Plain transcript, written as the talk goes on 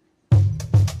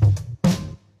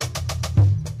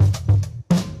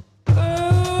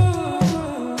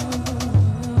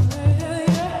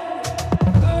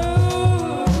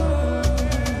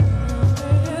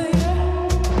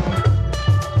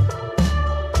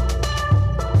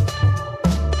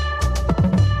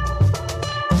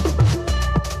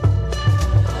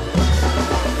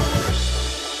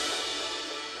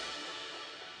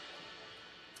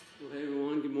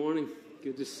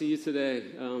today.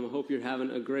 I hope you're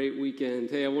having a great weekend.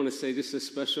 Hey, I want to say just a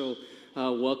special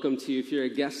welcome to you. If you're a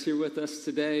guest here with us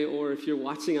today, or if you're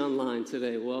watching online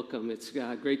today, welcome. It's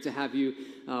great to have you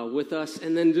with us.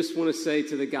 And then just want to say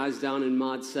to the guys down in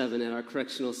Mod 7 at our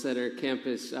Correctional Center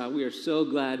campus, we are so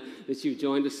glad that you've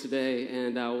joined us today.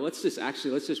 And let's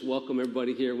just welcome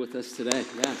everybody here with us today.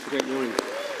 Yeah, it's a great morning.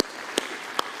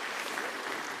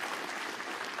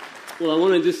 Well, I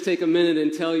want to just take a minute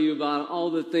and tell you about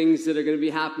all the things that are going to be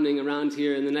happening around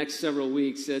here in the next several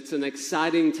weeks. It's an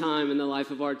exciting time in the life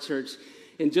of our church.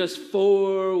 In just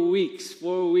 4 weeks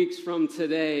from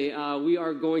today, we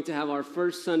are going to have our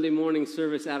first Sunday morning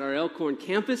service at our Elkhorn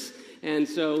campus. And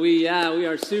so we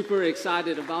are super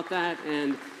excited about that.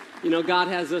 And, you know, God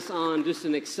has us on just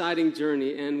an exciting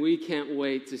journey, and we can't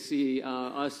wait to see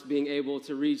us being able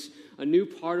to reach a new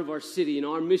part of our city. And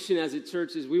our mission as a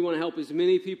church is we want to help as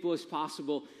many people as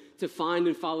possible to find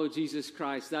and follow Jesus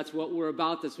Christ. That's what we're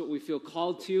about. That's what we feel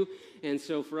called to. And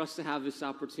so for us to have this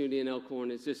opportunity in Elkhorn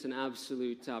is just an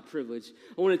absolute privilege.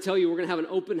 I want to tell you we're going to have an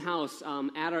open house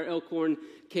at our Elkhorn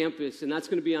campus, and that's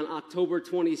going to be on October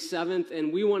 27th.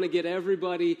 And we want to get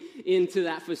everybody into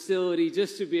that facility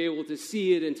just to be able to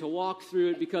see it and to walk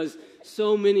through it, because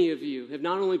so many of you have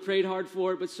not only prayed hard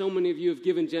for it, but so many of you have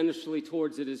given generously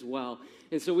towards it as well.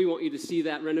 And so we want you to see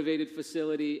that renovated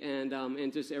facility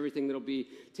and just everything that'll be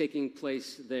taking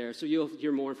place there. So you'll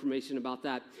hear more information about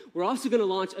that. We're also going to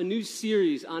launch a new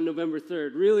series on November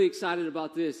 3rd. Really excited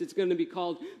about this. It's going to be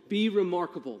called Be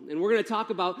Remarkable. And we're going to talk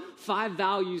about 5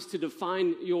 values to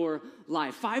define your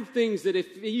life. 5 things that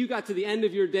if you got to the end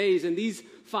of your days and these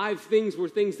 5 things were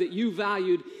things that you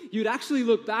valued, you'd actually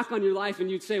look back on your life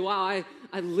and you'd say, wow,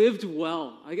 I lived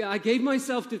well. I gave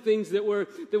myself to things that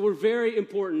were very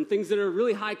important, things that are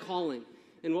really high calling.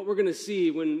 And what we're going to see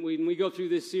when we go through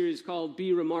this series called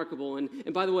Be Remarkable.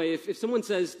 And by the way, if someone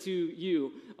says to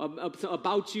you,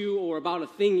 about you or about a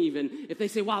thing even, if they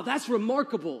say, wow, that's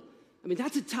remarkable, I mean,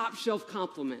 that's a top shelf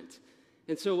compliment.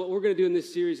 And so what we're going to do in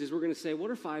this series is we're going to say, what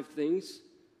are 5 things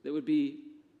that would be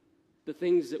the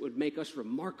things that would make us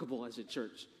remarkable as a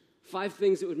church? 5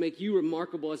 things that would make you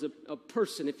remarkable as a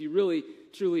person if you really,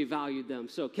 truly valued them.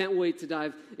 So can't wait to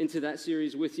dive into that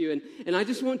series with you. And I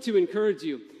just want to encourage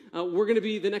you. We're going to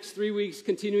be the next 3 weeks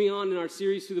continuing on in our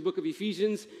series through the book of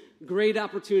Ephesians. Great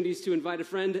opportunities to invite a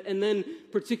friend. And then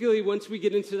particularly once we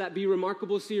get into that Be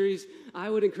Remarkable series, I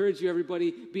would encourage you,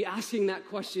 everybody, be asking that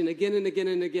question again and again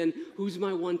and again. Who's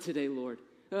my one today, Lord?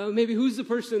 Maybe who's the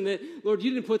person that, Lord,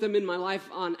 you didn't put them in my life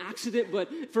on accident, but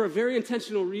for a very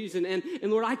intentional reason. And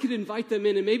Lord, I could invite them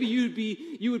in, and maybe you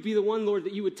would be the one, Lord,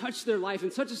 that you would touch their life in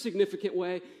such a significant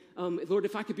way. Lord,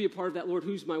 if I could be a part of that, Lord,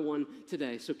 who's my one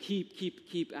today? So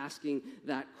keep asking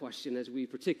that question as we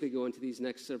particularly go into these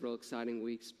next several exciting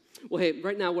weeks. Well, hey,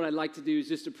 right now what I'd like to do is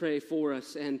just to pray for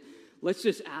us, and let's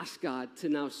just ask God to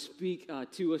now speak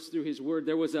to us through his word.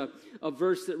 There was a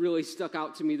verse that really stuck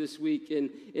out to me this week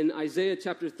in Isaiah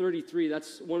chapter 33.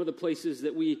 That's one of the places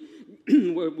that we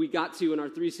got to in our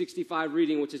 365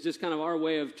 reading, which is just kind of our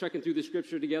way of trekking through the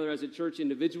scripture together as a church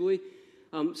individually.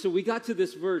 So we got to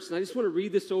this verse, and I just want to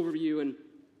read this over to you, and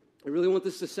I really want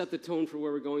this to set the tone for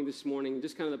where we're going this morning,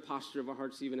 just kind of the posture of our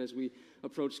hearts even as we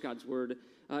approach God's word.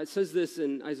 It says this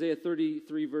in Isaiah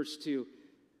 33, verse 2.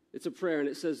 It's a prayer, and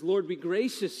it says, Lord, be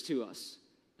gracious to us.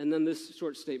 And then this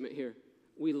short statement here,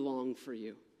 we long for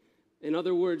you. In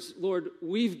other words, Lord,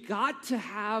 we've got to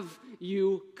have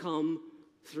you come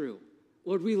through.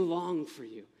 Lord, we long for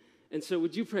you. And so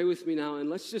would you pray with me now, and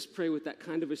let's just pray with that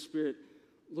kind of a spirit.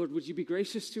 Lord, would you be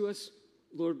gracious to us?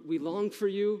 Lord, we long for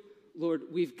you. Lord,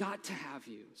 we've got to have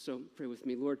you. So pray with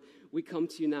me. Lord, we come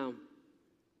to you now.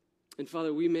 And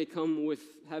Father, we may come with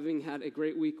having had a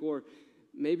great week, or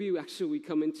maybe actually we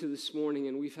come into this morning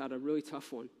and we've had a really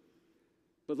tough one.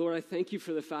 But Lord, I thank you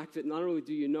for the fact that not only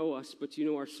do you know us, but you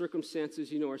know our circumstances,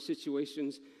 you know our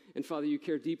situations, and Father, you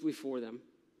care deeply for them.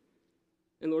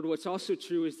 And Lord, what's also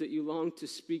true is that you long to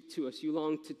speak to us. You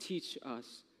long to teach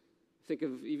us. Think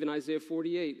of even Isaiah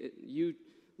 48.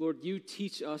 Lord, you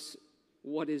teach us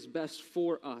what is best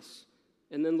for us.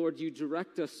 And then, Lord, you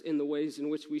direct us in the ways in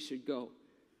which we should go.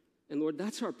 And Lord,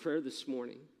 that's our prayer this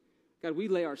morning. God, we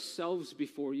lay ourselves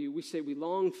before you. We say we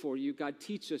long for you. God,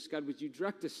 teach us. God, would you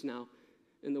direct us now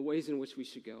in the ways in which we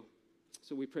should go?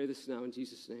 So we pray this now in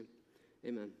Jesus' name.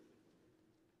 Amen.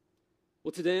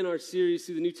 Well, today in our series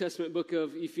through the New Testament book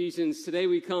of Ephesians, today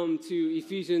we come to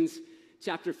Ephesians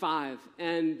chapter 5.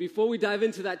 And before we dive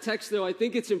into that text, though, I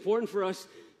think it's important for us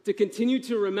to continue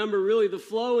to remember really the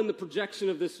flow and the projection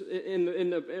of this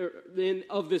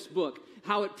of this book,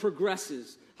 how it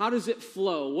progresses, How does it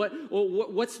flow?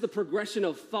 What's the progression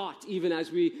of thought even as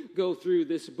we go through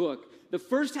this book? The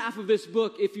first half of this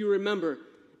book, if you remember,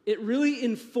 it really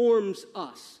informs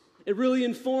us. It really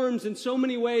informs in so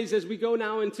many ways as we go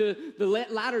now into the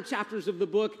latter chapters of the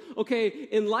book. Okay,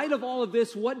 in light of all of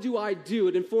this, what do I do?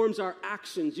 It informs our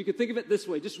actions. You could think of it this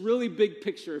way, just really big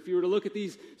picture. If you were to look at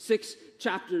these 6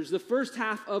 chapters, the first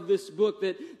half of this book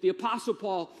that the Apostle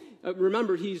Paul,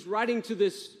 remember, he's writing to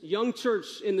this young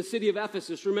church in the city of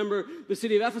Ephesus. Remember, the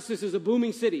city of Ephesus is a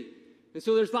booming city. And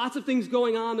so there's lots of things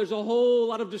going on. There's a whole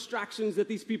lot of distractions that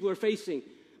these people are facing.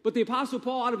 But the Apostle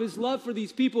Paul, out of his love for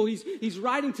these people, he's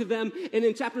writing to them. And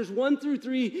in chapters 1 through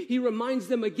 3, he reminds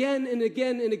them again and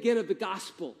again and again of the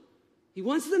gospel. He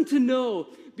wants them to know,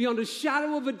 beyond a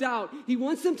shadow of a doubt, he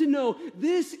wants them to know,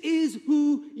 this is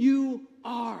who you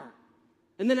are.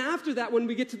 And then after that, when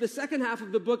we get to the second half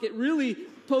of the book, it really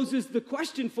poses the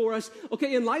question for us,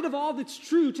 okay, in light of all that's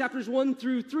true, chapters 1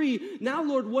 through 3, now,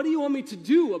 Lord, what do you want me to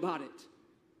do about it?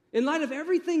 In light of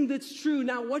everything that's true,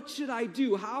 now what should I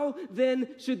do? How then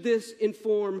should this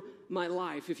inform my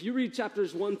life? If you read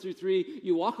chapters 1 through 3,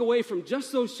 you walk away from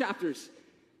just those chapters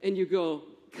and you go,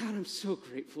 God, I'm so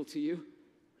grateful to you.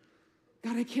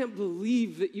 God, I can't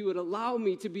believe that you would allow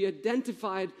me to be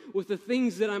identified with the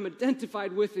things that I'm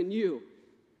identified with in you.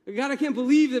 God, I can't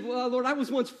believe that, well, Lord, I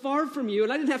was once far from you,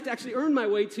 and I didn't have to actually earn my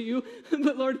way to you.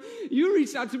 But, Lord, you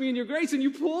reached out to me in your grace, and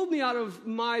you pulled me out of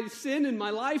my sin and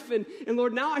my life. And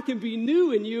Lord, now I can be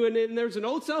new in you. And there's an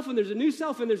old self, and there's a new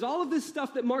self, and there's all of this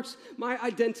stuff that marks my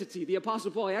identity. The Apostle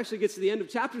Paul, he actually gets to the end of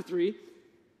chapter 3,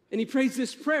 and he prays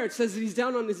this prayer. It says that he's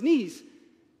down on his knees.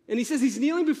 And he says he's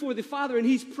kneeling before the Father, and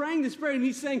he's praying this prayer, and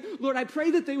he's saying, Lord, I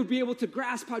pray that they would be able to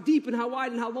grasp how deep and how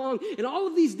wide and how long, and all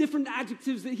of these different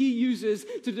adjectives that he uses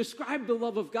to describe the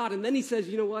love of God. And then he says,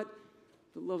 you know what?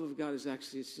 The love of God is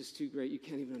actually, it's just too great. You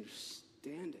can't even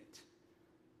understand it.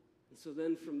 And so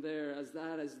then from there, as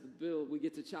the build, we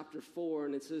get to chapter 4,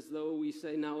 and it's as though we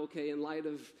say now, okay, in light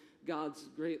of God's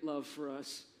great love for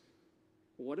us,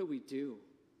 what do we do?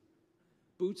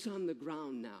 Boots on the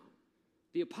ground now.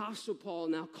 The Apostle Paul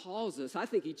now calls us. I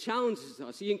think he challenges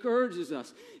us. He encourages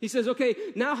us. He says, okay,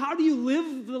 now how do you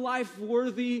live the life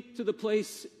worthy to the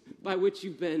place by which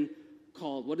you've been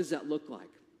called? What does that look like?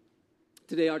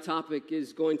 Today our topic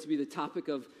is going to be the topic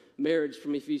of marriage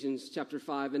from Ephesians chapter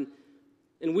 5. And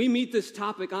we meet this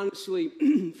topic, honestly,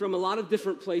 from a lot of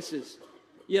different places.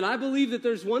 Yet I believe that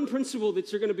there's one principle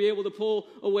that you're going to be able to pull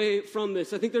away from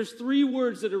this. I think there's 3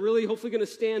 words that are really hopefully going to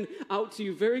stand out to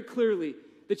you very clearly,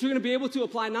 that you're going to be able to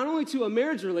apply not only to a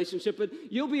marriage relationship, but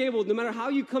you'll be able, no matter how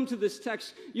you come to this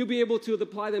text, you'll be able to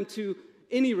apply them to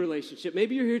any relationship.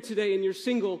 Maybe you're here today and you're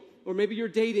single, or maybe you're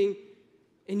dating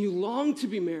and you long to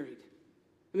be married.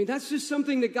 I mean, that's just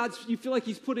something that you feel like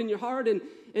he's put in your heart, and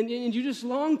you just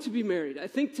long to be married. I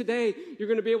think today you're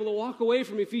going to be able to walk away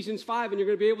from Ephesians 5 and you're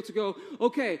going to be able to go,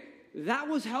 okay, that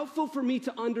was helpful for me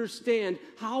to understand.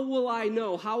 How will I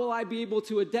know? How will I be able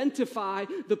to identify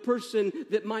the person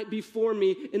that might be for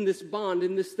me in this bond,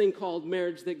 in this thing called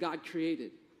marriage that God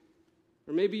created?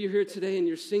 Or maybe you're here today and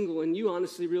you're single and you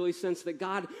honestly really sense that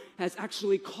God has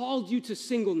actually called you to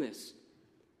singleness.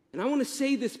 And I want to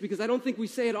say this because I don't think we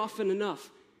say it often enough.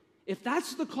 If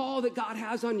that's the call that God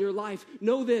has on your life,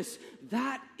 know this,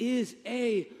 that is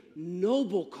a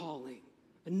noble calling,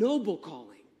 a noble calling.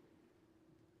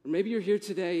 Or maybe you're here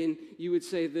today and you would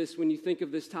say this, when you think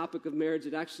of this topic of marriage,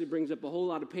 it actually brings up a whole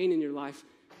lot of pain in your life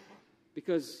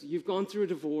because you've gone through a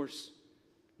divorce.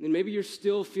 And maybe you're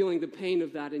still feeling the pain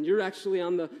of that, and you're actually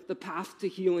on the path to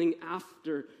healing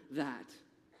after that.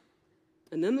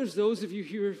 And then there's those of you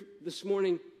here this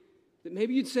morning that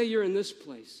maybe you'd say you're in this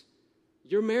place.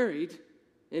 You're married,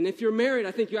 and if you're married,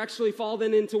 I think you actually fall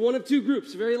then into one of 2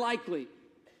 groups, very likely,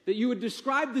 that you would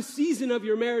describe the season of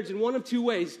your marriage in one of 2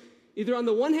 ways. Either on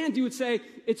the one hand, you would say,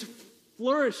 it's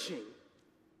flourishing.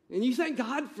 And you thank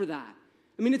God for that.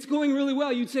 I mean, it's going really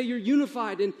well. You'd say you're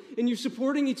unified and you're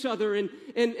supporting each other. And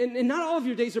not all of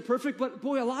your days are perfect, but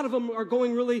boy, a lot of them are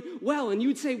going really well. And you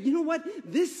would say, you know what?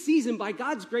 This season, by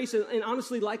God's grace, and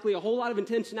honestly, likely a whole lot of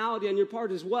intentionality on your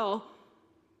part as well,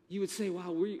 you would say,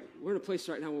 wow, we're in a place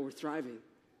right now where we're thriving.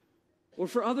 Or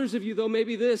for others of you, though,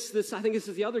 maybe this, I think this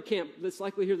is the other camp that's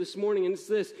likely here this morning, and it's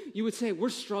this. You would say, we're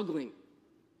struggling.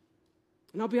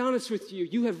 And I'll be honest with you,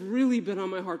 you have really been on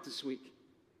my heart this week.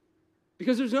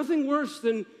 Because there's nothing worse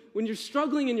than when you're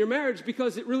struggling in your marriage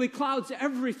because it really clouds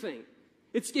everything.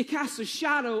 It casts a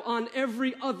shadow on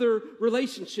every other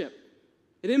relationship.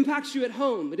 It impacts you at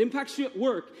home. It impacts you at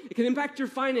work. It can impact your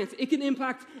finances. It can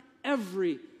impact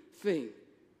everything.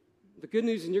 The good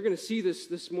news, and you're going to see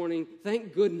this morning,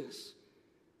 thank goodness,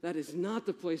 that is not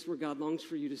the place where God longs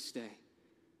for you to stay.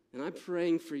 And I'm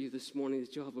praying for you this morning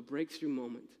that you'll have a breakthrough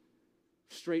moment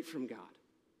straight from God.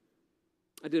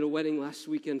 I did a wedding last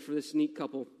weekend for this neat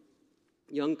couple,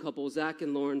 young couple, Zach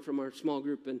and Lauren from our small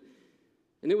group. And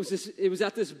it was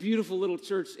at this beautiful little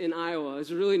church in Iowa. It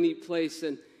was a really neat place.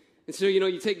 And so,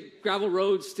 you take gravel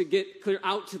roads to get clear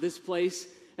out to this place.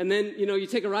 And then, you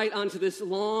take a right onto this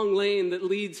long lane that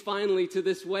leads finally to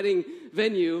this wedding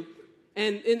venue.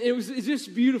 And it's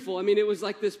just beautiful. I mean, it was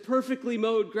like this perfectly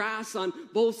mowed grass on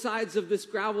both sides of this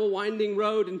gravel winding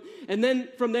road. And then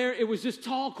from there, it was just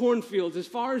tall cornfields as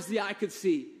far as the eye could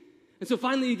see. And so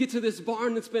finally you get to this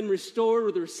barn that's been restored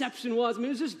where the reception was. I mean,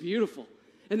 it was just beautiful.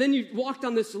 And then you walked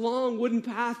on this long wooden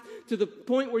path to the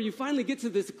point where you finally get to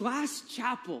this glass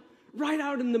chapel right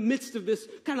out in the midst of this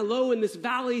kind of low in this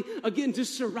valley, again,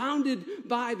 just surrounded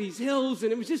by these hills.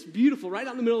 And it was just beautiful right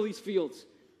out in the middle of these fields.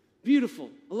 Beautiful.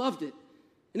 I loved it.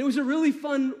 And it was a really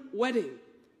fun wedding.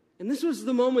 And this was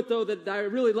the moment, though, that I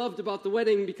really loved about the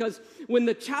wedding, because when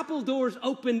the chapel doors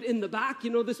opened in the back,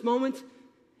 this moment,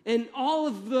 and all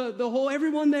of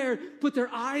everyone there put their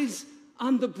eyes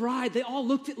on the bride. They all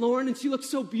looked at Lauren, and she looked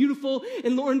so beautiful,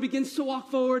 and Lauren begins to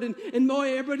walk forward, and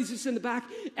boy, everybody's just in the back.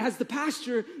 As the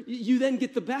pastor, you then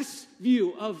get the best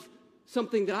view of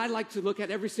something that I like to look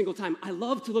at every single time. I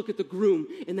love to look at the groom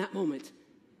in that moment.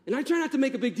 And I try not to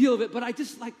make a big deal of it, but I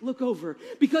just look over.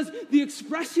 Because the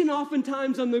expression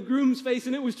oftentimes on the groom's face,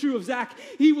 and it was true of Zach,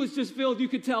 he was just filled, you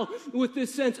could tell, with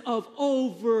this sense of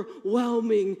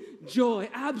overwhelming joy,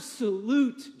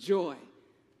 absolute joy.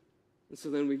 And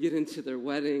so then we get into their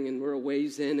wedding, and we're a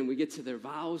ways in, and we get to their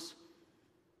vows.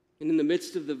 And in the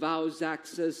midst of the vows, Zach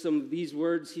says some of these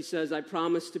words. He says, "I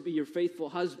promise to be your faithful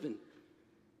husband,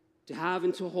 to have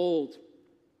and to hold."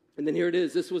 And then here it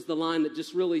is. This was the line that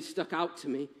just really stuck out to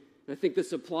me. And I think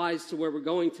this applies to where we're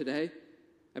going today.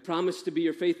 "I promise to be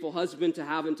your faithful husband, to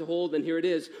have and to hold." And here it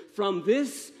is. "From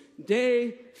this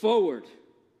day forward,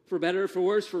 for better, for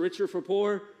worse, for richer, for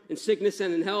poor, in sickness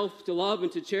and in health, to love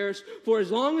and to cherish, for as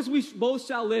long as we both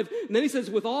shall live." And then he says,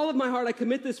 "With all of my heart, I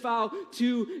commit this vow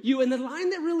to you." And the line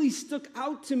that really stuck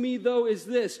out to me, though, is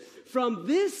this: "From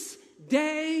this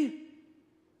day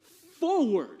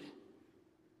forward."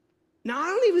 Now, I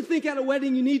don't even think at a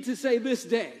wedding you need to say "this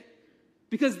day."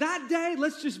 Because that day,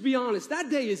 let's just be honest, that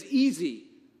day is easy.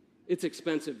 It's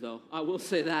expensive, though. I will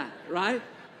say that, right?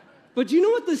 But you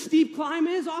know what the steep climb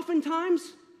is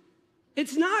oftentimes?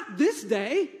 It's not this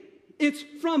day. It's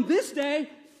from this day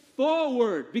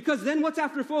forward. Because then what's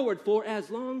after forward? "For as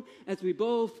long as we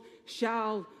both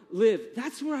shall live."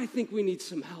 That's where I think we need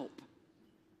some help.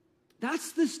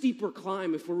 That's the steeper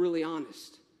climb, if we're really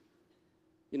honest.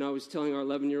 I was telling our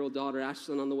 11-year-old daughter,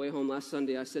 Ashlyn, on the way home last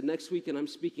Sunday, I said, "Next weekend I'm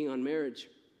speaking on marriage."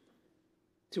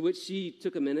 To which she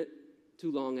took a minute,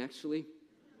 too long actually.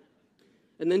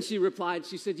 And then she replied,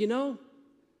 she said, "You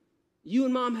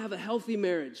and Mom have a healthy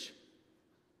marriage."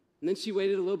 And then she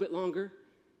waited a little bit longer.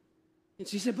 And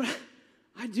she said, "But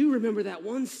I do remember that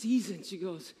one season." She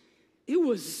goes, "It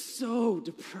was so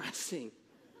depressing."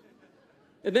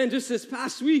 And then just this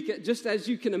past week, just as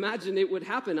you can imagine it would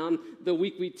happen on the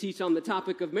week we teach on the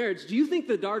topic of marriage, do you think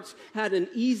the Darts had an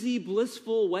easy,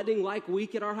 blissful, wedding-like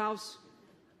week at our house?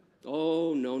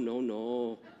 Oh,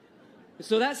 no.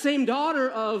 So that same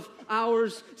daughter of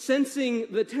ours, sensing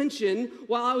the tension,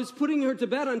 while I was putting her to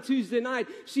bed on Tuesday night,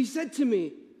 she said to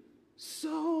me,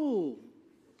 "So,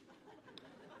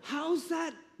 how's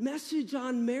that message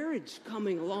on marriage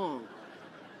coming along?"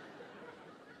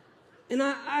 And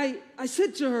I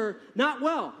said to her, "Not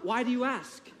well. Why do you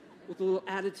ask?" With a little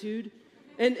attitude.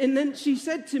 And then she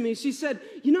said to me, she said,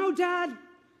 "Dad,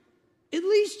 at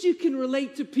least you can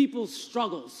relate to people's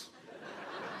struggles."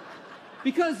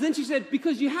 Then she said,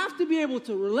 "Because you have to be able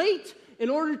to relate in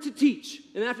order to teach."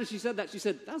 And after she said that, she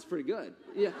said, "That was pretty good."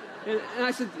 Yeah. And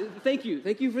I said, Thank you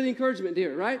for the encouragement,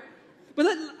 dear," right? But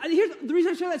here's the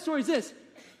reason I share that story is this.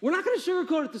 We're not going to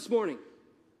sugarcoat it this morning.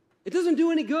 It doesn't do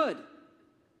any good.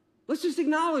 Let's just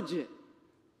acknowledge it.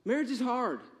 Marriage is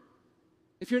hard.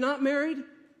 If you're not married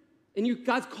and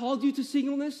God's called you to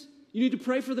singleness, you need to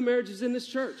pray for the marriages in this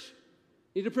church.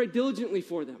 You need to pray diligently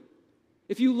for them.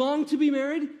 If you long to be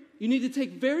married, you need to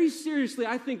take very seriously,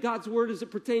 I think, God's word as it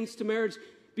pertains to marriage,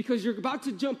 because you're about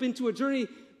to jump into a journey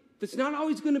that's not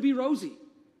always going to be rosy.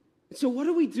 And so what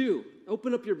do we do?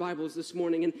 Open up your Bibles this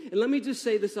morning, and let me just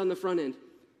say this on the front end.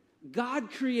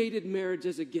 God created marriage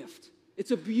as a gift.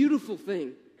 It's a beautiful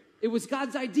thing. It was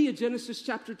God's idea, Genesis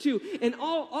chapter 2. And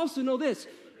also know this,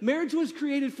 marriage was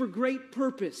created for great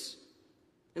purpose.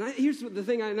 And here's the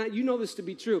thing, you know this to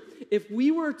be true. If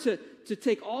we were to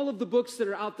take all of the books that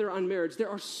are out there on marriage, there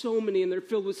are so many, and they're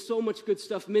filled with so much good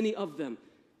stuff, many of them.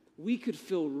 We could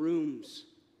fill rooms.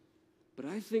 But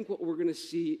I think what we're going to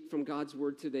see from God's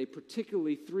word today,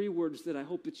 particularly 3 words that I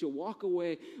hope that you'll walk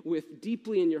away with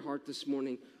deeply in your heart this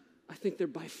morning, I think they're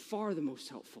by far the most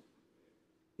helpful.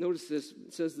 Notice this.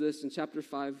 It says this in chapter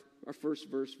 5, our first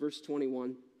verse, verse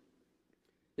 21.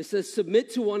 It says,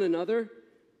 submit to one another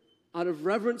out of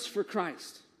reverence for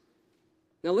Christ.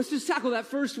 Now let's just tackle that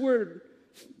first word,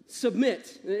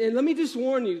 submit. And let me just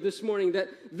warn you this morning that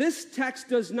this text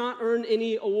does not earn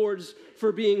any awards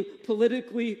for being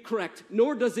politically correct,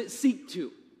 nor does it seek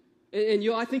to. And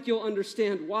I think you'll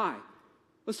understand why.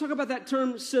 Let's talk about that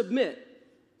term, submit.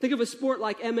 Think of a sport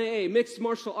like MMA, mixed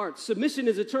martial arts. Submission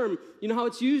is a term. You know how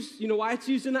it's used? You know why it's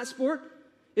used in that sport?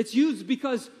 It's used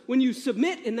because when you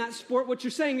submit in that sport, what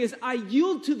you're saying is, I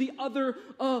yield to the other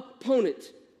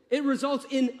opponent. It results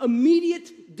in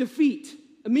immediate defeat.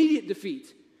 Immediate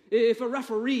defeat. If a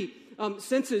referee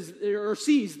senses or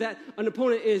sees that an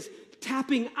opponent is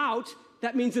tapping out,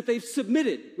 that means that they've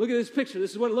submitted. Look at this picture.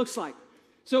 This is what it looks like.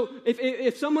 So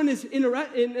if someone is in an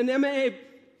MMA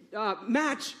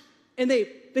match and they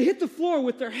hit the floor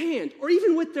with their hand or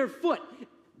even with their foot,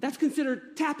 that's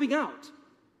considered tapping out.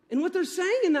 And what they're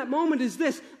saying in that moment is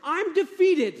this: I'm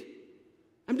defeated.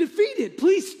 I'm defeated.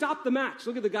 Please stop the match.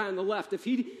 Look at the guy on the left. If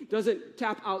he doesn't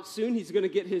tap out soon, he's going to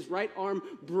get his right arm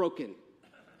broken.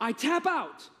 I tap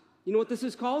out. You know what this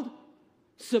is called?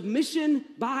 Submission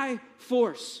by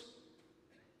force.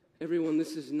 Everyone,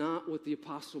 this is not what the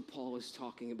Apostle Paul is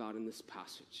talking about in this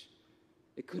passage.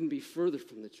 It couldn't be further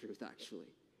from the truth, actually.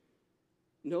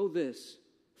 Know this.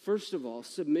 First of all,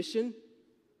 submission,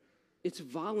 it's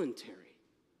voluntary.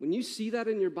 When you see that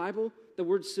in your Bible, the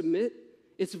word submit,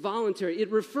 it's voluntary.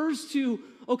 It refers to,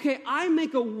 okay, I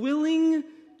make a willing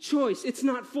choice. It's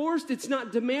not forced. It's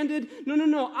not demanded.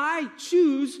 No. I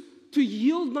choose to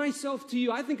yield myself to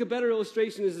you. I think a better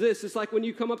illustration is this. It's like when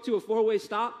you come up to a 4-way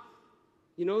stop.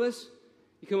 You know this?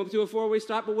 You come up to a 4-way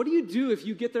stop, but what do you do if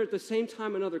you get there at the same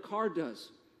time another car does?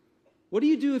 What do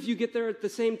you do if you get there at the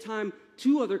same time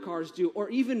 2 other cars do, or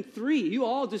even 3? You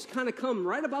all just kind of come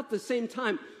right about the same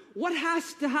time. What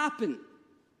has to happen?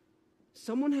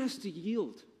 Someone has to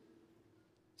yield.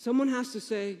 Someone has to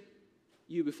say,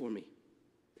 you before me.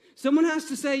 Someone has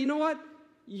to say, you know what?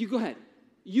 You go ahead.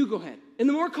 You go ahead. And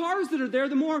the more cars that are there,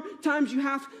 the more times you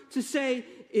have to say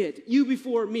it. You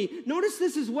before me. Notice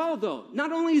this as well, though.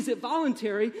 Not only is it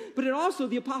voluntary, but it also,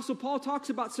 the Apostle Paul talks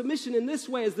about submission in this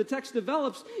way. As the text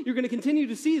develops, you're going to continue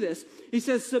to see this. He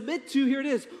says, submit to, here it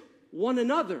is, one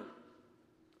another.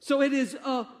 So it is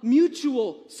a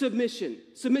mutual submission.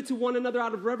 Submit to one another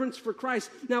out of reverence for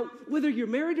Christ. Now, whether you're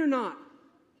married or not,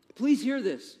 please hear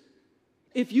this.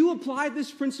 If you apply this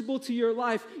principle to your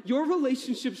life, your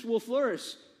relationships will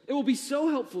flourish. It will be so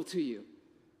helpful to you.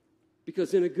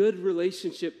 Because in a good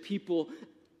relationship, people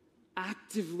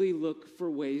actively look for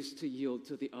ways to yield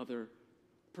to the other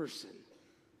person.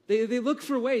 They look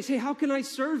for ways. Hey, how can I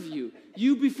serve you?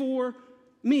 You before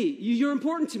me. You're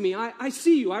important to me. I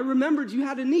see you. I remembered you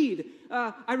had a need.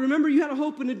 I remember you had a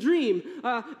hope and a dream.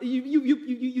 You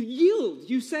yield.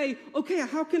 You say, okay,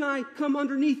 how can I come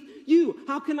underneath you?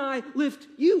 How can I lift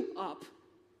you up?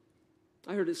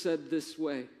 I heard it said this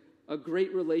way: a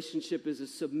great relationship is a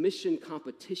submission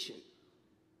competition.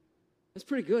 That's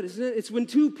pretty good, isn't it? It's when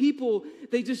 2 people,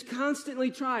 they just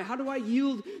constantly try. How do I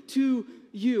yield to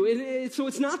you? So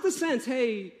it's not the sense,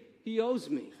 hey, he owes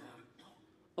me.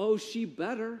 Oh, she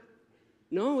better.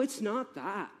 No, it's not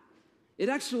that. It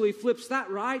actually flips that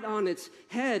right on its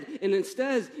head. And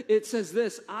instead, it says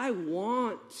this: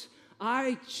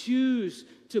 I choose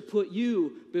to put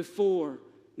you before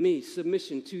me.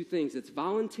 Submission, 2 things. It's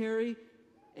voluntary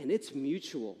and it's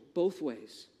mutual, both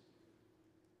ways.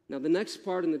 Now, the next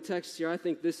part in the text here, I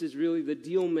think this is really the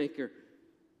deal maker.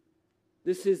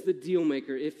 This is the deal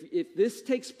maker. If this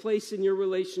takes place in your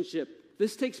relationship,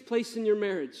 this takes place in your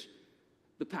marriage,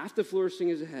 the path to flourishing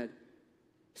is ahead.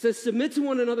 It says, submit to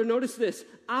one another, notice this,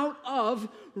 out of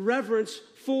reverence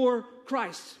for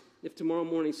Christ. If tomorrow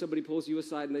morning somebody pulls you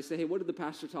aside and they say, hey, what did the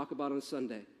pastor talk about on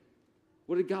Sunday?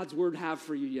 What did God's word have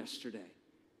for you yesterday?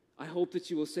 I hope that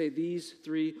you will say these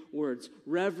 3 words: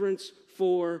 reverence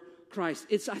for Christ.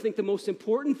 It's, I think, the most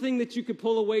important thing that you could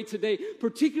pull away today,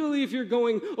 particularly if you're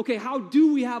going, okay, how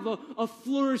do we have a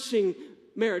flourishing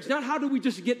marriage? Not how do we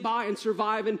just get by and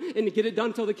survive and get it done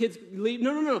until the kids leave.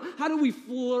 No. How do we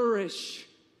flourish?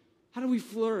 How do we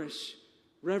flourish?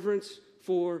 Reverence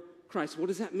for Christ. What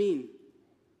does that mean?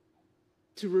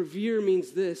 To revere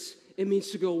means this. It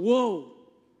means to go, whoa.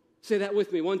 Say that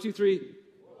with me. 1, 2, 3.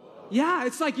 Whoa. Yeah,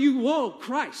 it's like whoa,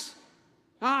 Christ.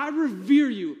 I revere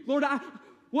you. Lord,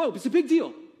 whoa, it's a big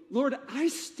deal. Lord, I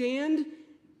stand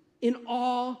in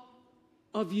awe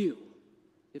of you.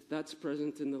 if that's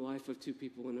present in the life of two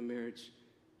people in a marriage,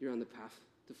 you're on the path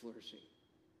to flourishing.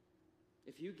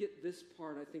 If you get this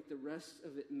part, I think the rest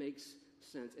of it makes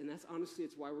sense. And that's honestly,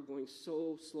 it's why we're going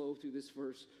so slow through this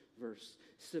verse.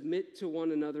 Submit to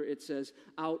one another, it says,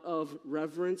 out of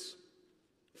reverence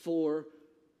for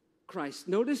Christ.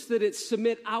 Notice that it's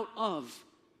submit out of.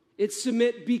 It's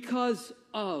submit because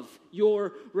of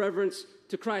your reverence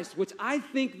to Christ, which I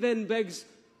think then begs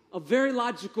a very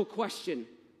logical question.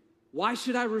 Why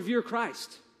should I revere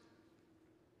Christ?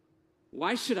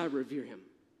 Why should I revere him?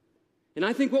 And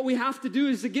I think what we have to do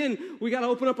is, again, we got to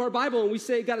open up our Bible and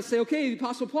we got to say, okay, the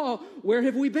Apostle Paul, where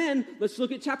have we been? Let's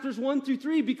look at chapters 1 through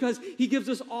 3 because he gives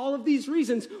us all of these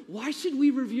reasons. Why should we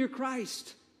revere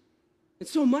Christ? And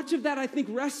so much of that, I think,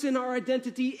 rests in our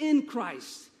identity in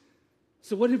Christ.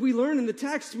 So what did we learn in the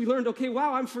text? We learned, okay,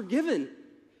 wow, I'm forgiven.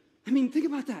 I mean, think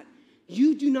about that.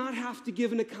 You do not have to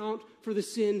give an account for the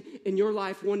sin in your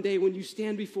life one day when you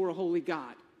stand before a holy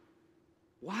God.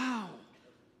 Wow.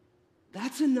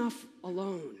 That's enough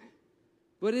alone.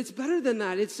 But it's better than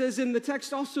that. It says in the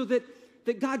text also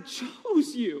that God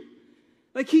chose you.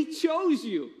 Like he chose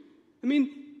you. I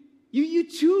mean, you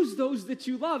choose those that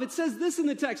you love. It says this in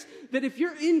the text, that if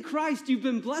you're in Christ, you've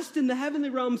been blessed in the heavenly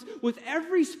realms with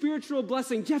every spiritual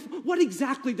blessing. Jeff, what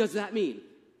exactly does that mean?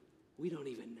 We don't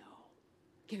even know.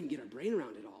 Can't even get our brain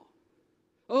around it all.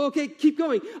 Okay, keep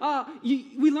going.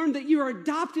 We learned that you are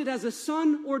adopted as a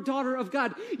son or daughter of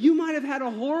God. You might have had a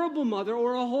horrible mother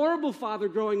or a horrible father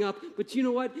growing up, but you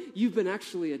know what? You've been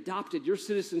actually adopted. Your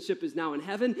citizenship is now in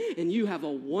heaven, and you have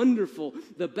a wonderful,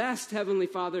 the best heavenly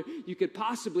Father you could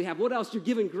possibly have. What else? You're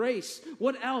given grace.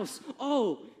 What else?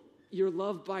 Oh, you're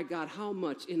loved by God. How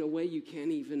much? In a way you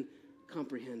can't even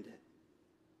comprehend it.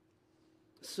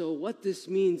 So what this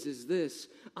means is this: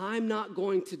 I'm not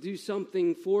going to do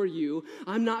something for you.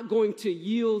 I'm not going to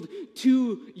yield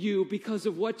to you because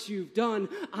of what you've done.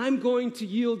 I'm going to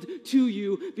yield to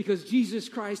you because Jesus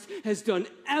Christ has done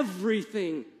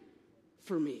everything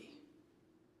for me.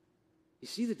 You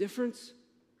see the difference?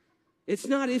 It's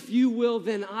not if you will,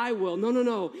 then I will.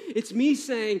 No. It's me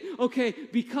saying, okay,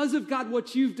 because of God,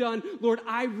 what you've done, Lord,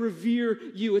 I revere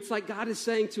you. It's like God is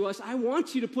saying to us, I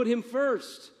want you to put him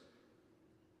first.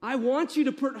 I want you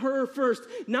to put her first,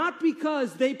 not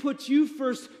because they put you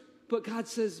first, but God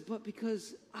says, but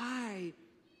because I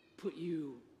put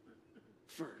you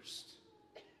first.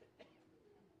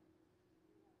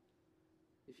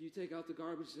 If you take out the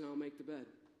garbage, then I'll make the bed.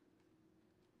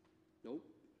 Nope.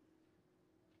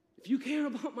 If you care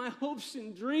about my hopes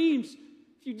and dreams,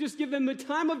 if you just give them the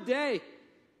time of day,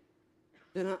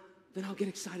 then I'll get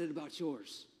excited about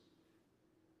yours.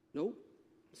 Nope,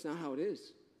 that's not how it is.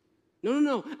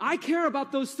 No. I care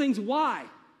about those things. Why?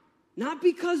 Not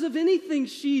because of anything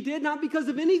she did, not because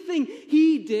of anything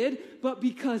he did, but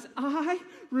because I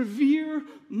revere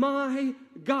my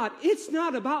God. It's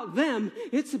not about them.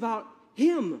 It's about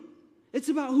him. It's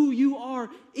about who you are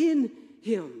in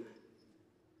him.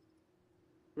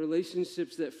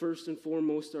 Relationships that first and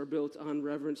foremost are built on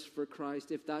reverence for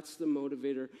Christ, if that's the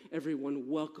motivator, everyone,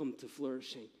 welcome to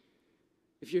flourishing.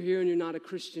 If you're here and you're not a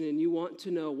Christian and you want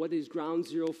to know what is ground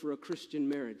zero for a Christian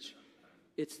marriage,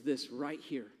 it's this right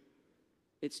here.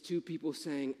 It's two people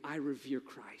saying, I revere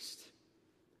Christ.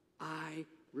 I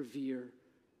revere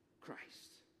Christ.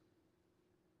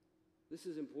 This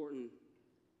is important.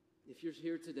 If you're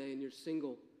here today and you're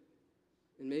single,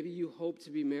 and maybe you hope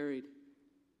to be married,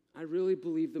 I really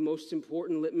believe the most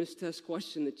important litmus test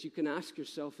question that you can ask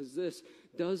yourself is this: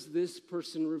 does this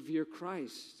person revere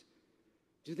Christ?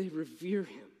 Do they revere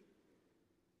him?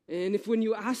 And if when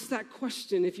you ask that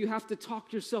question, if you have to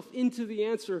talk yourself into the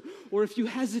answer, or if you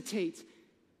hesitate,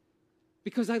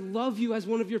 because I love you as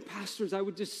one of your pastors, I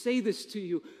would just say this to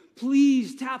you: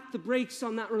 please tap the brakes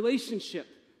on that relationship.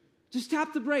 Just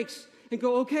tap the brakes and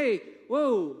go, okay,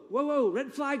 whoa,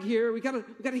 red flag here. We gotta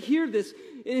hear this.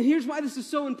 And here's why this is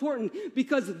so important: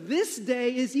 because this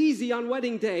day is easy on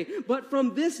wedding day, but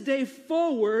from this day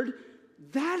forward,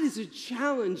 that is a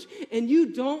challenge, and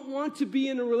you don't want to be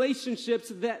in a relationship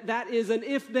that is an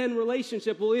if-then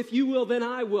relationship. Well, if you will, then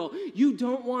I will. You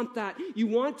don't want that. You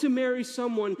want to marry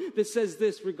someone that says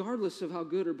this: regardless of how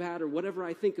good or bad or whatever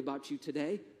I think about you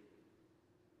today,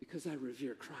 because I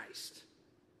revere Christ,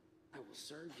 I will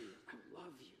serve you, I will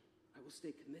love you, I will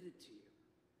stay committed to you.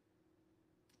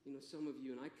 You know, some of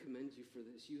you, and I commend you for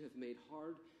this, you have made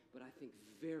hard, but I think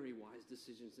very wise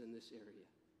decisions in this area.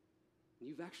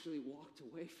 You've actually walked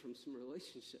away from some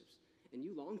relationships, and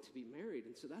you long to be married,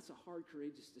 and so that's a hard,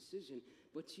 courageous decision.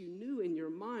 But you knew in your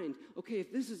mind, okay,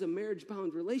 if this is a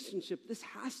marriage-bound relationship, this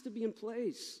has to be in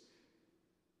place.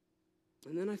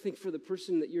 And then I think for the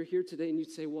person that you're here today and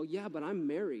you'd say, well, yeah, but I'm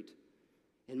married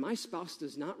and my spouse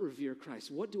does not revere Christ.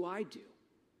 What do I do?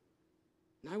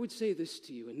 And I would say this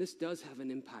to you, and this does have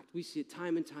an impact. We see it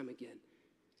time and time again.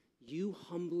 You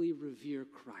humbly revere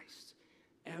Christ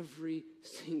every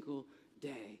single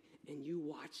day, and you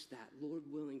watch that, Lord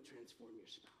willing, transform your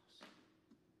spouse.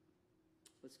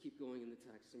 Let's keep going in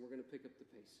the text, and we're going to pick up the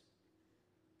pace.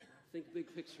 Think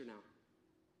big picture now.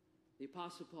 The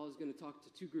Apostle Paul is going to talk to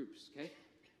two groups, okay?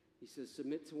 He says,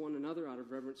 submit to one another out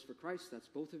of reverence for Christ. That's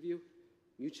both of you.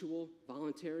 Mutual,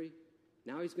 voluntary.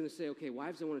 Now he's going to say, okay,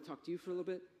 wives, I want to talk to you for a little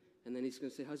bit. And then he's going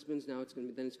to say, husbands, now it's going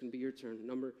to be your turn.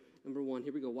 Number one,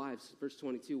 here we go, wives, verse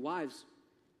 22. Wives,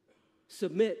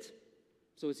 submit.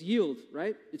 So it's yield,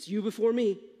 right? It's you before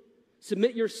me.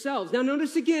 Submit yourselves. Now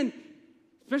notice again,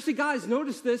 especially guys,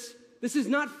 notice this. This is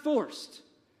not forced.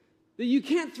 That you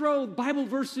can't throw Bible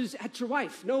verses at your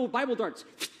wife. No Bible darts.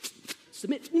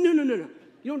 Submit. No.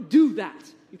 You don't do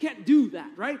that. You can't do that,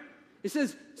 right? It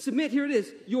says, submit, here it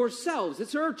is, yourselves.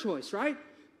 It's her choice, right?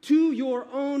 To your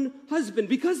own husband,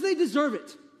 because they deserve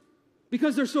it.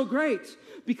 Because they're so great.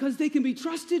 Because they can be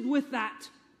trusted with that.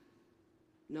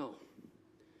 No.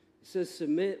 It says,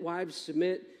 submit, wives,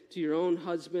 submit to your own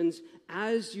husbands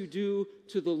as you do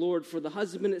to the Lord. For the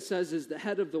husband, it says, is the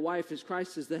head of the wife, as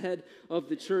Christ is the head of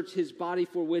the church, his body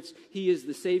for which he is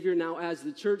the Savior. Now, as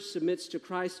the church submits to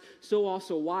Christ, so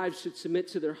also wives should submit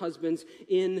to their husbands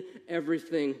in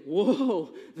everything. Whoa,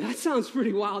 that sounds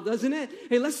pretty wild, doesn't it?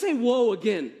 Hey, let's say whoa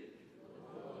again.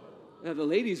 Yeah, the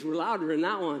ladies were louder in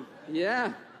that one.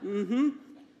 Yeah.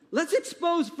 Let's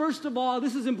expose, first of all,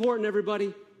 this is important,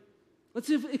 everybody. Let's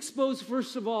expose,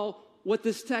 first of all, what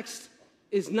this text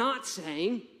is not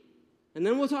saying, and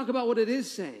then we'll talk about what it is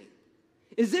saying.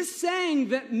 Is this saying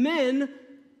that men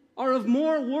are of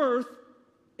more worth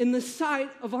in the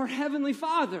sight of our Heavenly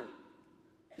Father?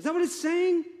 Is that what it's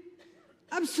saying?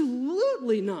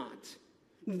 Absolutely not.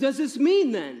 Does this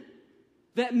mean then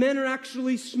that men are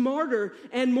actually smarter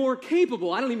and more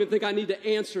capable? I don't even think I need to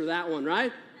answer that one,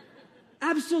 right?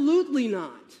 Absolutely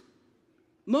not.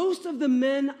 Most of the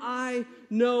men I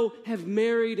know have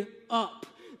married up.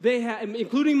 They have,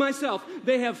 including myself,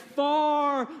 they have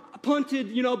far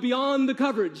punted, beyond the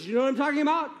coverage. You know what I'm talking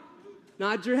about?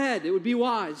 Nod your head. It would be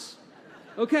wise.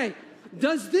 Okay.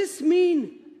 Does this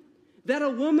mean that a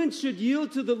woman should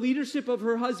yield to the leadership of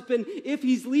her husband if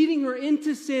he's leading her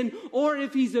into sin or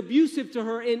if he's abusive to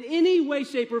her in any way,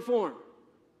 shape, or form?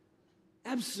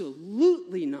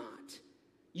 Absolutely not.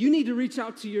 You need to reach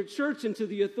out to your church and to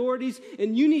the authorities,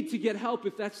 and you need to get help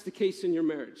if that's the case in your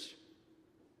marriage.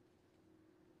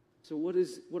 So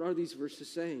what are these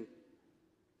verses saying?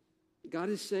 God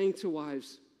is saying to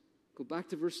wives, go back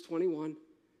to verse 21,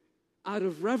 out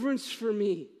of reverence for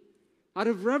me, out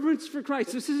of reverence for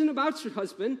Christ, this isn't about your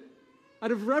husband,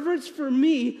 out of reverence for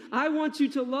me, I want you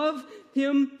to love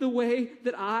him the way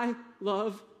that I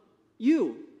love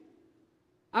you.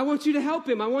 I want you to help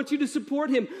him. I want you to support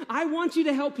him. I want you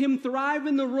to help him thrive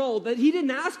in the role that he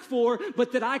didn't ask for,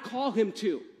 but that I call him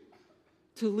to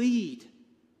lead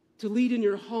in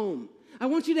your home. I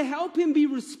want you to help him be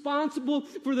responsible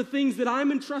for the things that I'm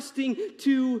entrusting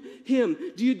to him.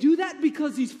 Do you do that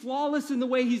because he's flawless in the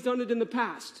way he's done it in the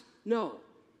past? No.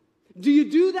 Do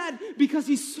you do that because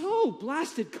he's so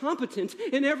blasted competent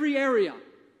in every area?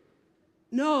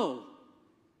 No.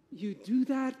 You do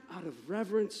that out of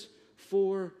reverence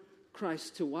for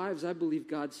Christ. To wives, I believe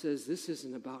God says this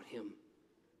isn't about him.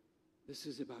 This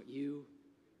is about you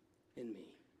and me.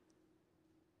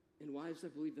 And wives, I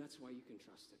believe that's why you can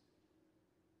trust it.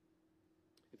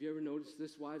 Have you ever noticed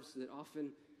this, wives, that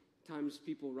oftentimes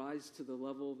people rise to the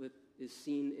level that is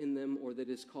seen in them or that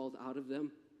is called out of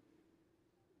them?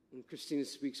 When Christina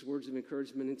speaks words of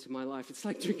encouragement into my life, it's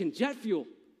like drinking jet fuel.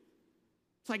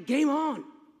 It's like game on.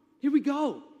 Here we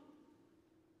go.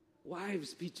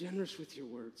 Wives, be generous with your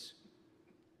words.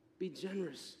 Be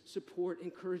generous. Support,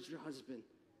 encourage your husband.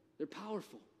 They're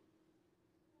powerful.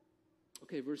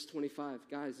 Okay, verse 25.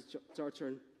 Guys, it's our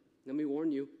turn. Let me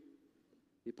warn you.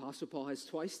 The Apostle Paul has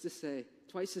twice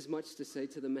as much to say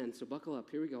to the men. So buckle up.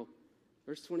 Here we go.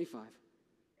 Verse 25.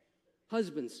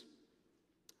 Husbands,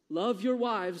 love your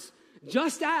wives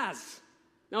just as.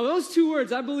 Now, those two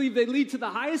words, I believe they lead to the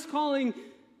highest calling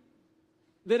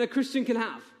that a Christian can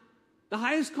have. The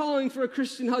highest calling for a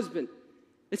Christian husband.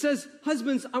 It says,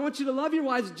 husbands, I want you to love your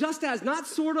wives just as, not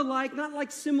sort of like, not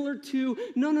like similar to.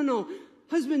 No.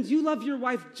 Husbands, you love your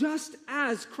wife just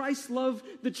as Christ loved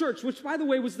the church, which, by the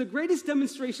way, was the greatest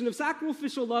demonstration of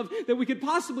sacrificial love that we could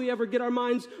possibly ever get our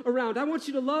minds around. I want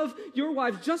you to love your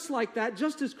wife just like that,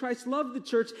 just as Christ loved the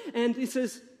church. And it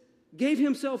says, gave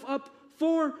himself up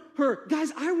for her.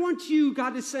 Guys, I want you,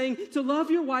 God is saying, to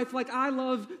love your wife like I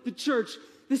love the church.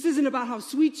 This isn't about how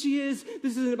sweet she is.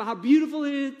 This isn't about how beautiful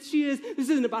she is. This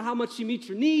isn't about how much she meets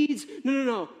your needs.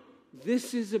 No.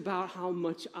 This is about how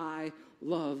much I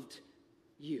loved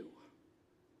you.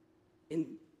 And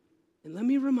let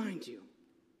me remind you,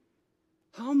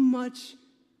 how much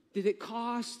did it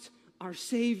cost our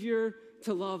Savior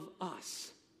to love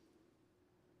us?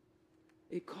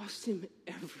 It cost him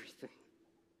everything.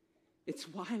 It's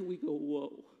why we go,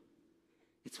 whoa.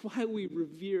 It's why we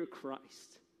revere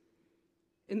Christ.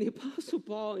 And the Apostle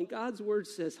Paul in God's word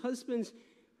says, husbands,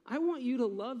 I want you to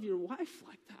love your wife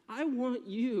like that. I want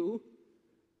you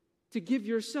to give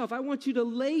yourself. I want you to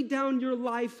lay down your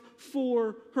life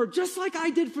for her, just like I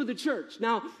did for the church.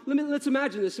 Now, let's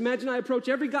imagine this. Imagine I approach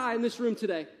every guy in this room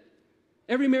today,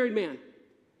 every married man,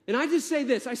 and I just say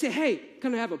this. I say, hey,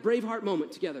 kind of have a Braveheart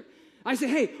moment together. I say,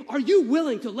 hey, are you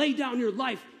willing to lay down your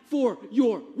life for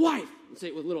your wife? And say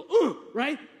it with a little,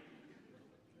 right?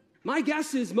 My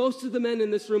guess is most of the men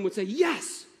in this room would say,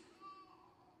 yes.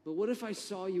 But what if I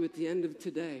saw you at the end of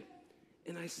today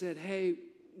and I said, hey,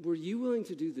 were you willing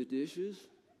to do the dishes?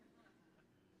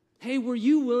 Hey, were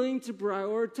you willing to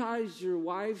prioritize your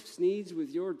wife's needs with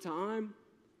your time?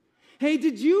 Hey,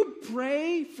 did you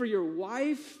pray for your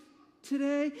wife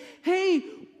today? Hey,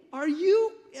 are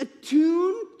you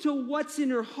attuned to what's in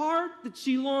her heart that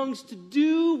she longs to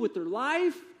do with her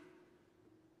life?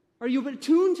 Are you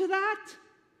attuned to that?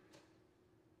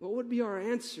 What would be our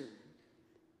answer?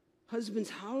 Husbands,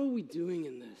 how are we doing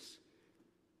in this?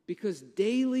 Because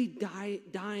daily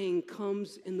dying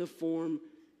comes in the form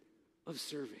of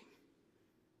serving.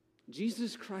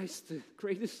 Jesus Christ, the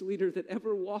greatest leader that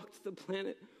ever walked the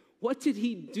planet, what did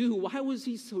he do? Why was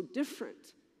he so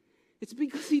different? It's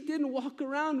because he didn't walk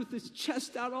around with his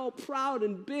chest out all proud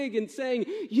and big and saying,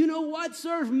 you know what,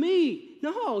 serve me.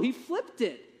 No, he flipped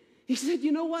it. He said,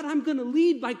 you know what, I'm going to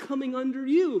lead by coming under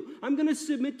you. I'm going to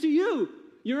submit to you.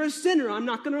 You're a sinner. I'm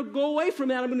not going to go away from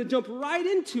that. I'm going to jump right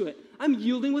into it. I'm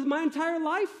yielding with my entire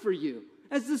life for you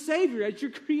as the Savior, as your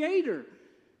Creator.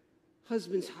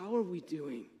 Husbands, how are we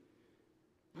doing?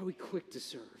 Are we quick to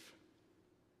serve?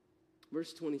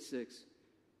 Verse 26,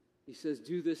 he says,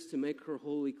 do this to make her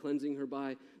holy, cleansing her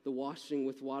by the washing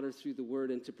with water through the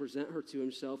word, and to present her to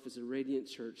himself as a radiant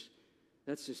church.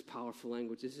 That's just powerful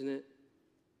language, isn't it?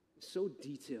 So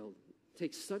detailed.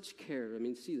 Takes such care. I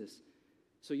mean, see this.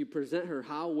 So you present her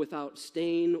how? Without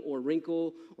stain or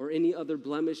wrinkle or any other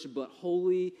blemish, but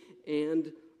holy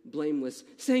and blameless.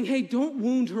 Saying, hey, don't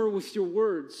wound her with your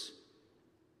words.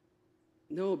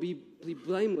 No, be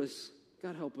blameless.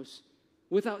 God help us.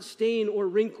 Without stain or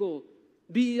wrinkle.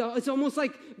 It's almost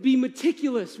like be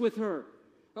meticulous with her.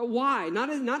 Why?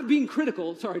 Not being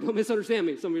critical. Sorry, don't misunderstand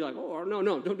me. Some of you are like, oh, no,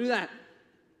 don't do that.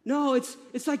 No,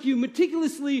 it's like you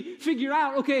meticulously figure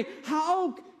out, okay,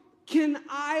 how can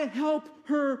I help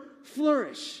her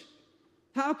flourish?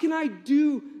 How can I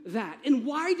do that? And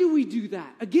why do we do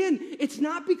that? Again, it's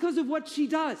not because of what she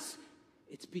does.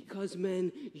 It's because,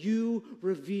 men, you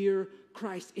revere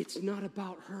Christ. It's not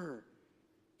about her.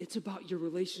 It's about your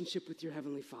relationship with your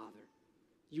Heavenly Father.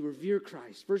 You revere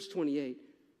Christ. Verse 28,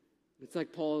 it's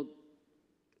like Paul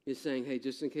is saying, hey,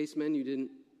 just in case, men, you didn't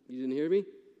hear me?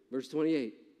 Verse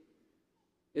 28.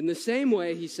 In the same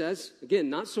way, he says, again,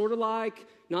 not sort of like,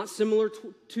 not similar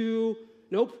to,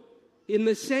 nope. In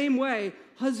the same way,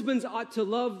 husbands ought to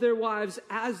love their wives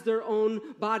as their own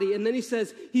body. And then he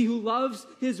says, he who loves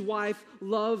his wife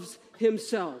loves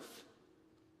himself.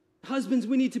 Husbands,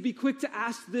 we need to be quick to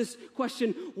ask this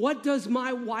question. What does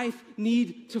my wife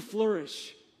need to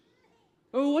flourish?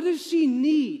 Or what does she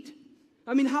need?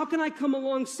 I mean, how can I come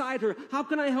alongside her? How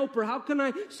can I help her? How can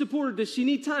I support her? Does she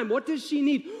need time? What does she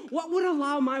need? What would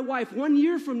allow my wife 1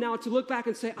 year from now to look back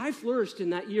and say, I flourished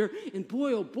in that year, and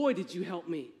boy, oh boy, did you help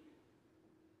me.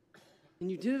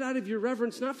 And you did it out of your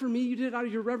reverence, not for me, you did it out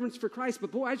of your reverence for Christ,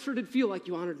 but boy, I sure did feel like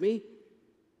you honored me.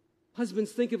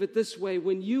 Husbands, think of it this way.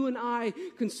 When you and I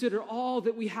consider all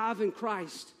that we have in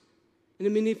Christ, and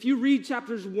I mean, if you read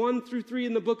chapters 1 through 3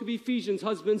 in the book of Ephesians,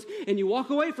 husbands, and you walk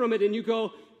away from it and you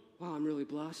go, wow, I'm really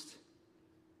blessed.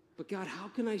 But God, how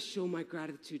can I show my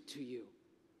gratitude to you?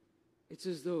 It's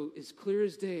as though, as clear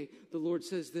as day, the Lord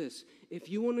says this. If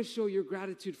you want to show your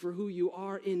gratitude for who you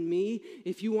are in me,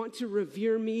 if you want to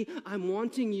revere me, I'm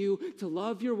wanting you to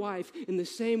love your wife in the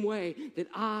same way that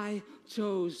I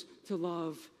chose to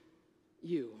love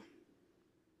you.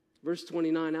 Verse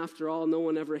 29, after all, no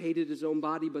one ever hated his own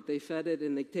body, but they fed it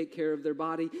and they take care of their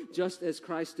body, just as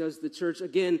Christ does the church.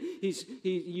 Again,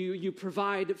 you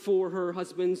provide for her,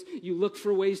 husbands. You look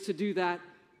for ways to do that.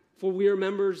 For we are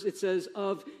members, it says,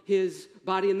 of his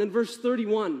body. And then verse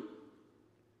 31,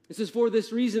 It says, for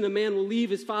this reason, a man will leave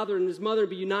his father and his mother and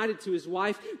be united to his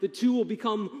wife. The two will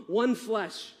become one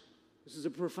flesh. This is a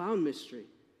profound mystery.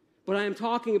 But I am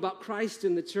talking about Christ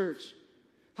and the church.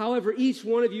 However, each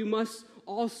one of you must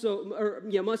love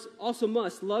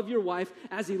your wife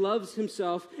as he loves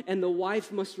himself, and the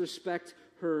wife must respect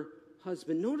her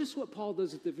husband. Notice what Paul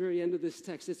does at the very end of this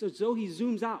text. It's as though he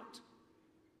zooms out.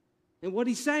 And what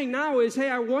he's saying now is, hey,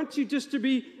 I want you just to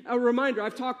be a reminder.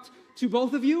 I've talked to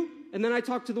both of you, and then I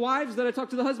talked to the wives, then I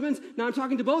talked to the husbands. Now I'm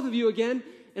talking to both of you again,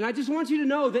 and I just want you to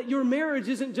know that your marriage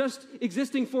isn't just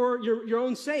existing for your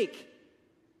own sake.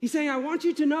 He's saying, I want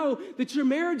you to know that your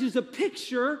marriage is a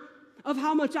picture of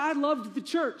how much I loved the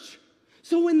church.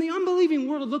 So when the unbelieving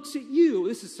world looks at you,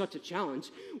 this is such a challenge.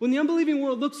 When the unbelieving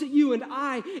world looks at you and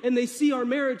I, and they see our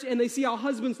marriage, and they see how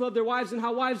husbands love their wives and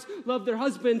how wives love their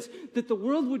husbands, that the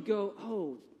world would go,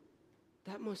 oh,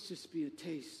 that must just be a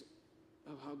taste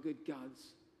of how good God's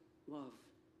love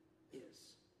is.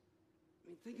 I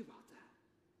mean, think about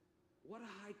that. What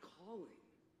a high calling.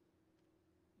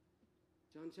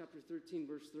 John chapter 13,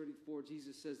 verse 34,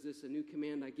 Jesus says this, a new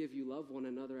command I give you, love one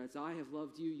another. As I have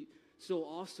loved you, so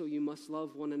also you must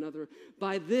love one another.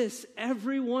 By this,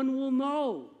 everyone will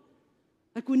know.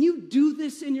 Like when you do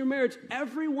this in your marriage,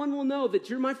 everyone will know that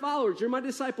you're my followers, you're my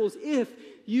disciples, if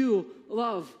you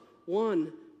love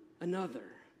one another.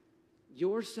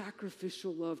 Your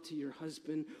sacrificial love to your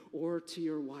husband or to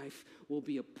your wife will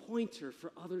be a pointer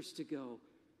for others to go,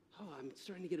 oh, I'm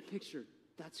starting to get a picture.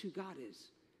 That's who God is.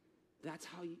 That's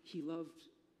how he loved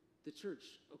the church.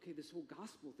 Okay, this whole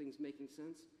gospel thing's making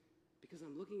sense because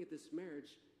I'm looking at this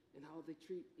marriage and how they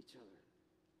treat each other.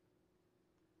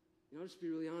 You know, I'll just be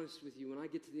really honest with you. When I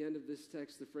get to the end of this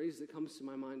text, the phrase that comes to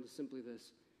my mind is simply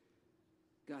this: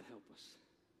 God help us.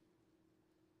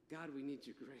 God, we need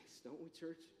your grace, don't we,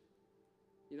 church?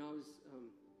 You know,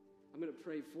 I'm going to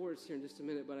pray for us here in just a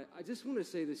minute, but I just want to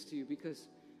say this to you because,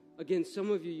 again,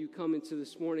 some of you come into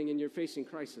this morning and you're facing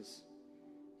crisis.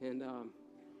 And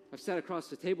I've sat across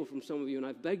the table from some of you, and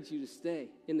I've begged you to stay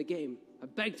in the game.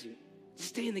 I've begged you to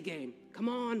stay in the game. Come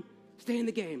on, stay in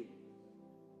the game.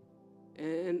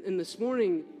 And this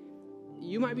morning,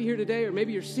 you might be here today, or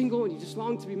maybe you're single and you just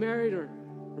long to be married, or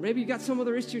maybe you got some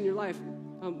other issue in your life.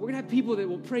 We're going to have people that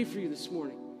will pray for you this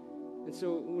morning. And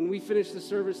so when we finish the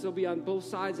service, they'll be on both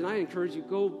sides, and I encourage you,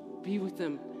 go be with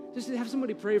them. Just have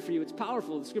somebody pray for you. It's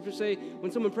powerful. The scriptures say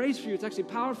when someone prays for you, it's actually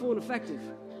powerful and effective.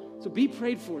 So be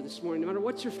prayed for this morning, no matter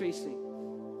what you're facing.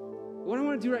 What I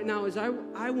want to do right now is I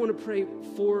want to pray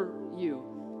for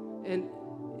you. And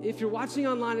if you're watching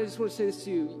online, I just want to say this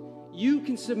to you. You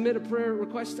can submit a prayer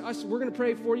request to us. We're going to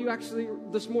pray for you actually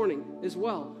this morning as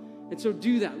well. And so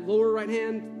do that. Lower right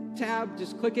hand tab,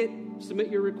 just click it, submit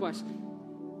your request.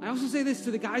 I also say this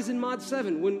to the guys in Mod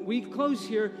 7. When we close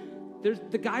here,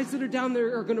 the guys that are down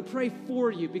there are going to pray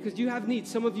for you because you have needs.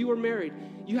 Some of you are married.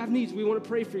 You have needs. We want to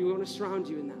pray for you. We want to surround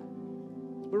you in that.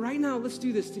 But right now, let's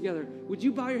do this together. Would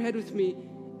you bow your head with me?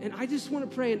 And I just want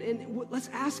to pray. And let's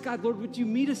ask God, Lord, would you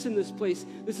meet us in this place?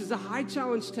 This is a high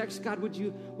challenge text. God, would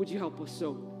you help us?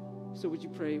 So would you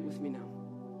pray with me now?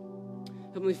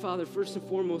 Heavenly Father, first and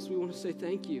foremost, we want to say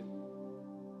thank you.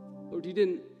 Lord, you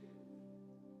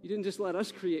didn't just let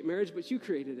us create marriage, but you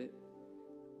created it.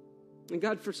 And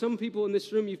God, for some people in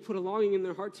this room, you've put a longing in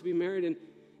their heart to be married. And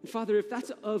Father, if that's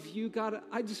of you, God,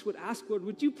 I just would ask, Lord,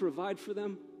 would you provide for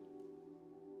them?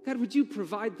 God, would you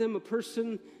provide them a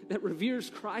person that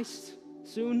reveres Christ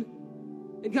soon?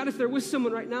 And God, if they're with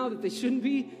someone right now that they shouldn't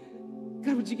be,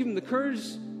 God, would you give them the courage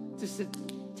to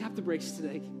tap the brakes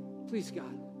today? Please,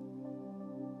 God.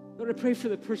 Lord, I pray for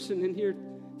the person in here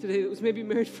today that was maybe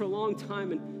married for a long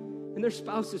time and their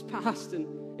spouse has passed. And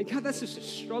God, that's just a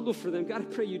struggle for them. God, I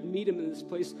pray you'd meet them in this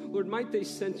place. Lord, might they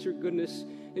sense your goodness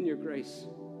and your grace.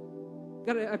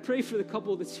 God, I pray for the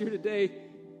couple that's here today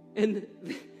and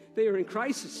they are in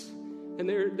crisis, and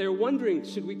they're wondering,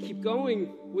 should we keep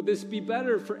going? Would this be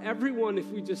better for everyone if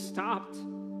we just stopped?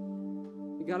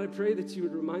 And God, I pray that you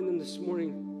would remind them this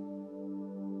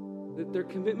morning that their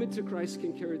commitment to Christ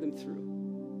can carry them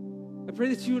through. I pray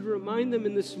that you would remind them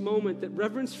in this moment that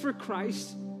reverence for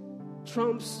Christ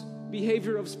trumps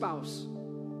behavior of spouse.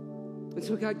 And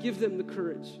so, God, give them the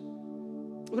courage.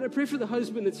 But I pray for the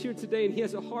husband that's here today and he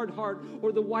has a hard heart,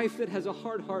 or the wife that has a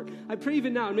hard heart. I pray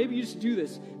even now, and maybe you just do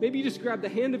this. Maybe you just grab the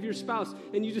hand of your spouse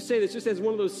and you just say this just as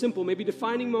one of those simple, maybe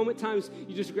defining moment times.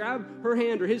 You just grab her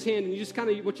hand or his hand and you just kind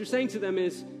of, what you're saying to them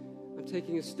is, I'm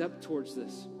taking a step towards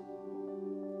this.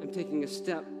 I'm taking a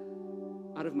step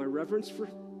out of my reverence for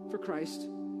Christ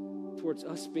towards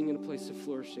us being in a place of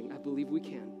flourishing. I believe we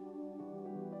can.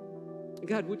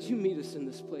 God, would you meet us in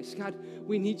this place? God,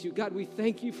 we need you. God, we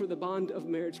thank you for the bond of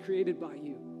marriage created by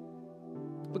you.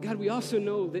 But God, we also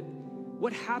know that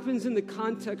what happens in the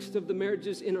context of the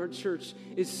marriages in our church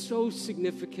is so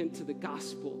significant to the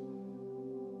gospel.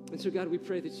 And so, God, we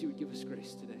pray that you would give us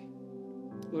grace today.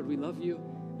 Lord, we love you,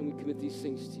 and we commit these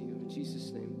things to you. In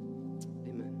Jesus' name.